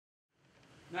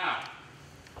Now,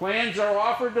 plans are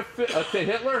offered to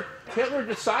Hitler. Hitler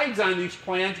decides on these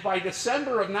plans. By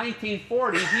December of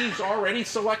 1940, he's already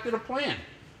selected a plan.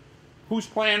 Whose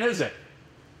plan is it?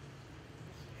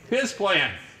 His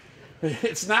plan.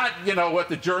 It's not, you know, what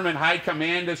the German high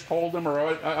command has told him or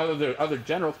other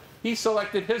generals. He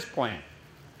selected his plan.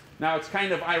 Now, it's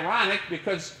kind of ironic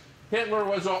because Hitler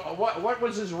was, what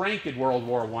was his rank in World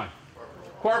War I?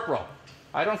 Corporal.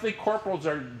 I don't think corporals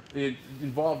are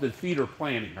involved in theater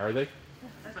planning, are they?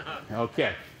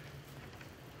 Okay.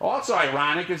 Also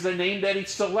ironic is the name that he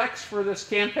selects for this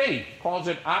campaign. He calls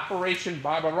it Operation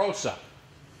Barbarossa.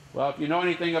 Well, if you know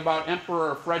anything about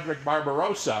Emperor Frederick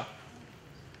Barbarossa,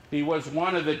 he was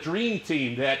one of the dream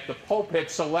team that the Pope had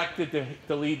selected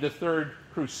to lead the Third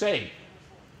Crusade.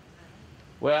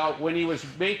 Well, when he was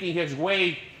making his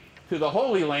way to the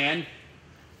Holy Land,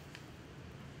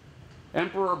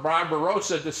 Emperor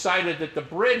Barbarossa decided that the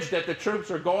bridge that the troops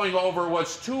were going over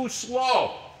was too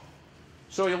slow.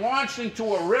 So he launched into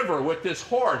a river with this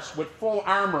horse with full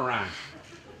armor on.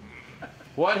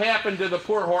 What happened to the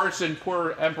poor horse and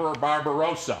poor Emperor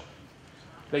Barbarossa?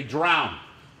 They drowned.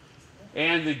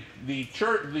 And the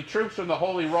troops from the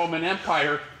Holy Roman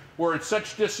Empire were in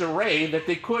such disarray that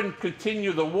they couldn't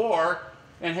continue the war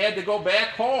and had to go back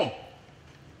home.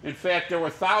 In fact, there were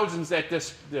thousands that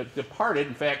departed.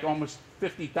 In fact, almost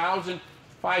 50,000,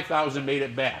 5,000 made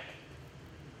it back.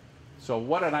 So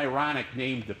what an ironic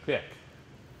name to pick.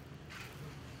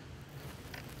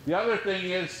 The other thing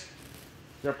is,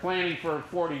 they're planning for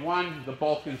 41, the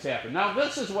Balkans happen. Now,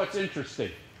 this is what's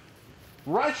interesting.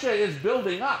 Russia is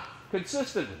building up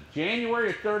consistently. January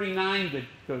of 39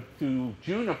 to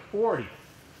June of 40,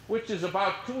 which is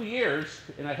about 2 years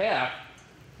and a half,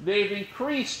 they've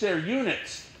increased their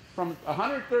units from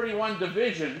 131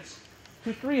 divisions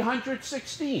to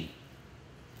 316.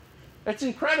 That's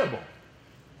incredible.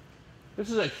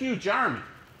 This is a huge army.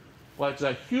 Well, it's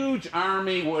a huge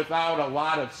army without a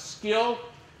lot of skill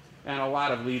and a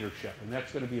lot of leadership, and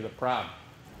that's going to be the problem.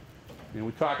 I mean,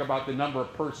 we talk about the number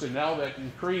of personnel that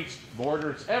increased,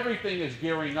 borders, everything is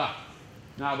gearing up.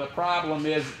 Now, the problem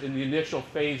is, in the initial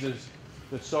phases,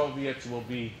 the Soviets will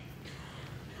be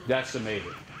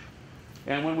decimated.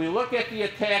 And when we look at the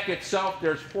attack itself,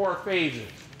 there's 4 phases.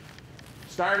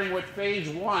 Starting with phase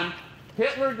 1,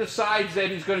 Hitler decides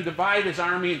that he's going to divide his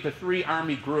army into 3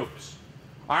 army groups.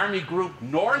 Army Group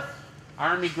North,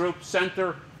 Army Group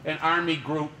Center, and Army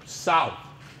Group South.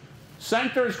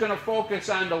 Center is going to focus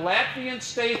on the Latvian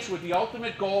states with the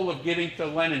ultimate goal of getting to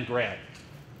Leningrad.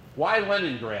 Why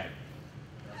Leningrad?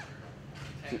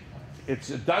 It's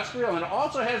industrial, and it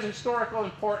also has historical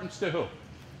importance to who?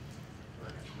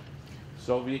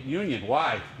 Soviet Union.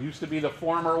 Why? It used to be the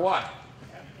former what?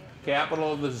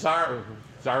 Capital of the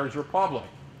Tsar's Republic.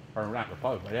 Or not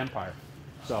Republic, but Empire.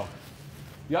 So,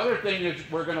 the other thing is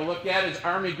we're going to look at is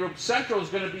Army Group Central is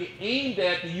going to be aimed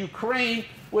at the Ukraine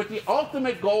with the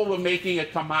ultimate goal of making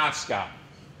it to Moscow.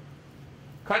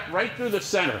 Cut right through the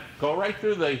center. Go right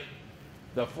through the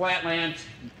flatlands,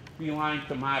 beeline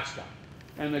to Moscow.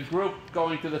 And the group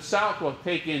going to the south will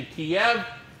take in Kiev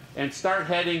and start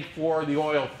heading for the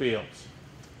oil fields.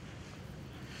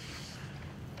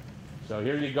 So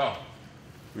here you go.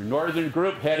 Your northern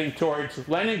group heading towards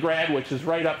Leningrad, which is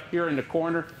right up here in the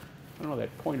corner. I don't know,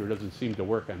 that pointer doesn't seem to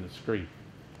work on the screen.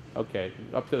 Okay,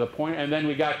 up to the point. And then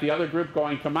we got the other group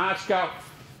going to Moscow,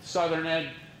 southern end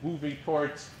moving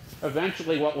towards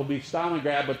eventually what will be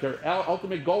Stalingrad, but their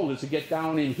ultimate goal is to get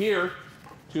down in here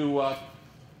to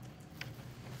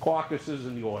Caucasus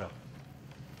and the oil.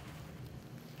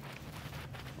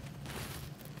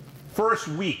 First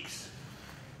weeks,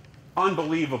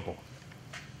 unbelievable.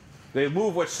 They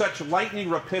move with such lightning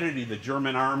rapidity, the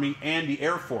German army and the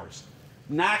Air Force,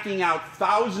 knocking out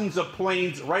thousands of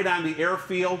planes right on the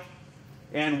airfield.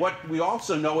 And what we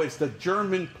also know is the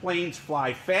German planes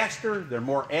fly faster, they're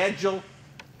more agile,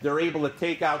 they're able to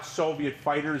take out Soviet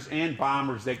fighters and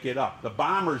bombers that get up. The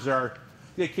bombers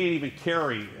they can't even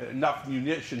carry enough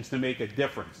munitions to make a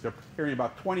difference. They're carrying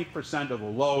about 20% of the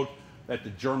load that the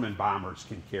German bombers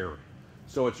can carry.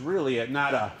 So it's really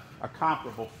not a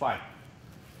comparable fight.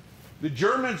 The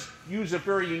Germans use a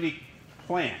very unique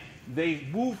plan. They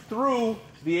move through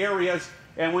the areas,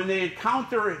 and when they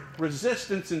encounter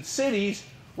resistance in cities,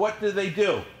 what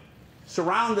do?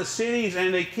 Surround the cities,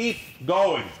 and they keep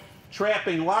going,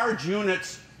 trapping large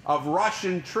units of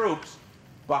Russian troops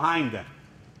behind them.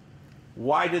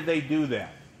 Why did they do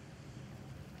that?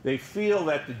 They feel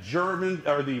that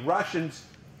the Russians,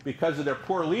 because of their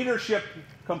poor leadership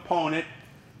component,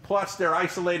 plus they're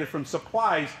isolated from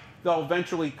supplies, they'll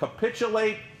eventually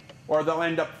capitulate or they'll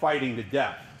end up fighting to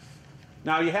death.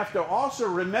 Now you have to also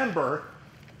remember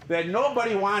that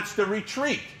nobody wants to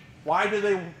retreat. Why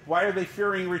are they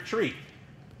fearing retreat?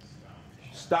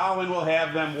 Stalin will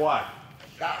have them what?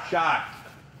 Shot.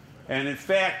 And in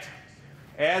fact,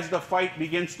 as the fight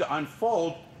begins to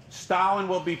unfold, Stalin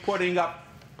will be putting up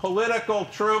political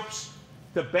troops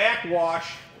to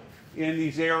backwash in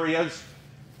these areas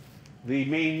the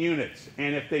main units.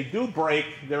 And if they do break,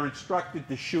 they're instructed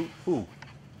to shoot who?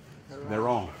 Their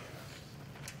own.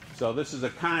 So this is a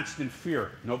constant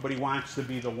fear. Nobody wants to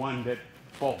be the one that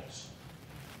bolts.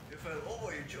 They fell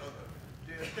over each other.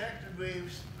 They attacked the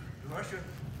waves. The Russian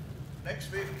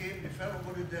next wave came, they fell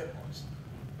over the dead ones.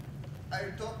 I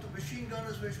talked to machine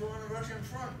gunners which were on the Russian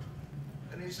front.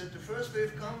 And they said the first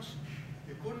wave comes,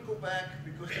 they couldn't go back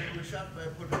because they were shot by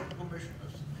political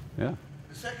commissioners. Yeah.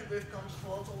 The second wave comes,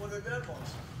 falls over the dead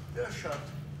ones. They're shot.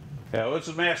 Yeah, well, it's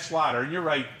a mass slaughter, and you're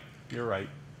right. You're right.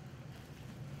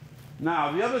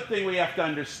 Now, the other thing we have to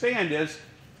understand is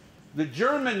the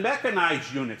German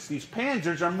mechanized units, these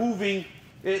panzers, are moving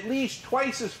at least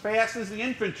twice as fast as the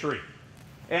infantry.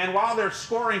 And while they're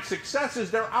scoring successes,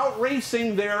 they're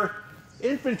outracing their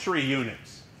infantry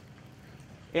units.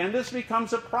 And this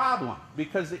becomes a problem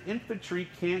because the infantry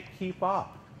can't keep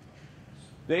up.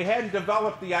 They hadn't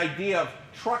developed the idea of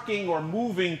trucking or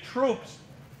moving troops,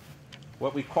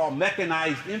 what we call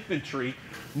mechanized infantry,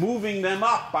 moving them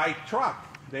up by truck.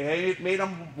 They made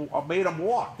them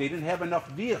walk. They didn't have enough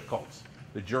vehicles,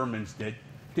 the Germans did,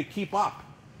 to keep up.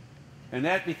 And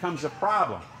that becomes a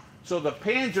problem. So the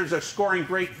panzers are scoring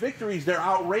great victories. They're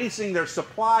outracing their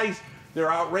supplies.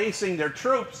 They're outracing their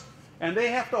troops. And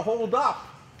they have to hold up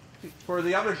for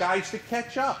the other guys to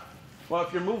catch up. Well,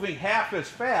 if you're moving half as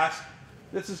fast,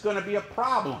 this is going to be a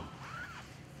problem.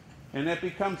 And that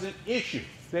becomes an issue.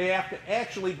 They have to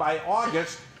actually, by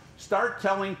August, start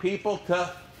telling people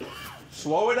to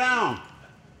slow it down.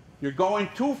 You're going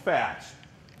too fast.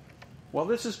 Well,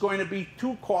 this is going to be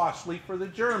too costly for the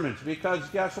Germans because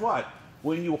guess what?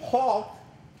 When you halt,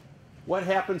 what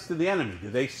happens to the enemy? Do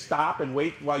they stop and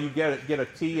wait while you get a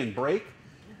tea and break?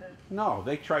 No,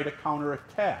 they try to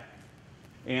counterattack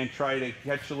and try to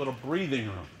catch a little breathing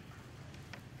room.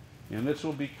 And this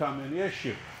will become an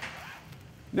issue.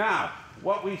 Now,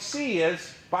 what we see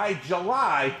is by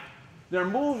July, they're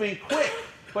moving quick,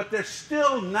 but they're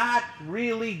still not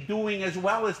really doing as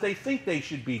well as they think they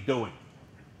should be doing.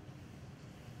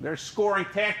 They're scoring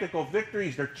tactical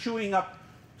victories. They're chewing up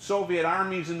Soviet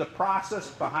armies in the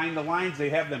process. Behind the lines, they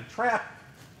have them trapped.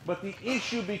 But the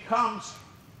issue becomes,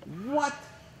 what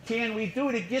can we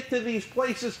do to get to these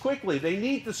places quickly? They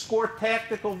need to score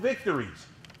tactical victories.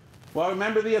 Well,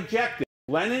 remember the objective.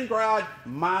 Leningrad,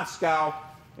 Moscow,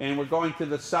 and we're going to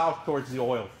the south towards the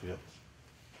oil fields.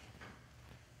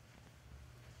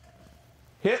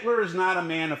 Hitler is not a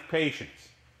man of patience.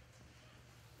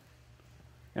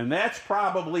 And that's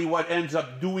probably what ends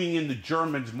up doing in the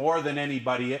Germans more than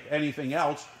anything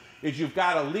else, is you've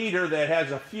got a leader that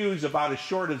has a fuse about as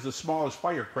short as the smallest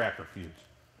firecracker fuse.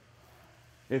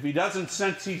 If he doesn't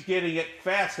sense he's getting it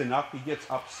fast enough, he gets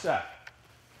upset.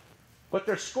 But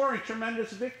they're scoring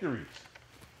tremendous victories.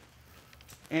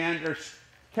 And they're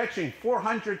catching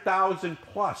 400,000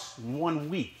 plus in 1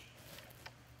 week.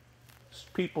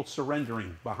 People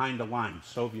surrendering behind the lines,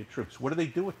 Soviet troops. What do they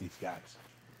do with these guys?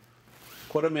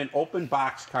 Put them in open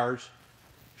boxcars,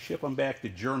 ship them back to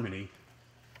Germany,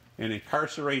 and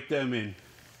incarcerate them in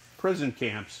prison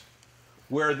camps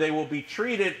where they will be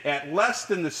treated at less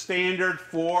than the standard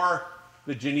for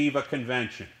the Geneva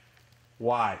Convention.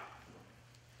 Why?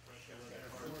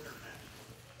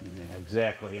 Yeah,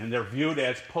 exactly. And they're viewed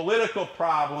as political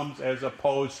problems as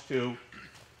opposed to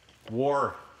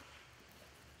war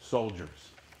soldiers.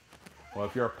 Well,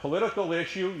 if you're a political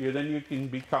issue, then you can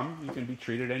be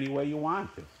treated any way you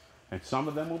want to. And some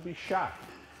of them will be shot.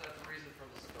 So that's the reason for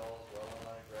the stall as well in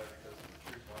Leningrad, because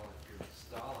the troops want to fear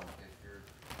Stalin if you're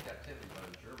in captivity by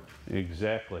the Germans.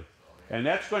 Exactly. And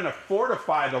that's going to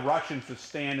fortify the Russians to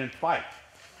stand and fight,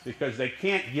 because they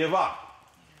can't give up.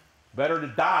 Better to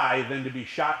die than to be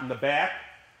shot in the back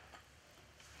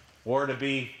or to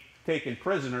be taken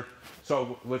prisoner.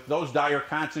 So with those dire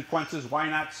consequences, why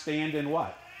not stand and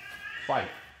what? Fight.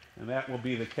 And that will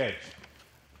be the case.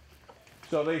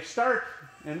 So they start,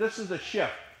 and this is the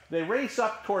shift. They race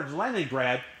up towards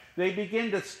Leningrad. They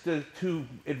begin to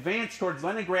advance towards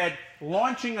Leningrad,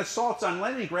 launching assaults on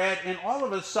Leningrad, and all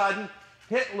of a sudden,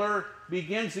 Hitler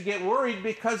begins to get worried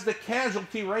because the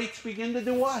casualty rates begin to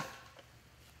do what?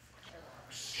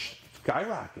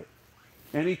 Skyrocket.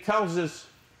 And he tells his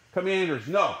commanders,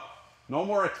 no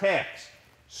more attacks.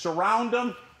 Surround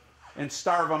them and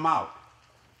starve them out.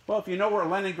 Well, if you know where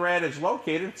Leningrad is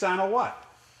located, it's on a what?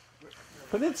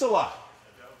 Peninsula.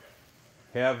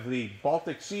 have the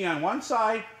Baltic Sea on one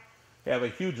side, have a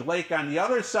huge lake on the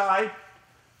other side,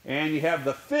 and you have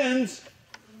the Finns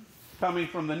coming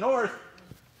from the north.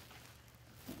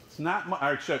 It's not,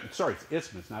 sorry, it's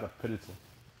isthmus, not a peninsula.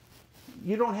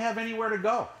 You don't have anywhere to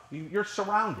go. You're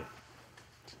surrounded.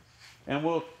 And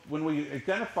when we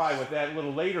identify with that a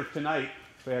little later tonight,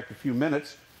 in fact, a few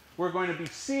minutes, we're going to be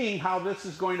seeing how this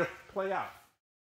is going to play out.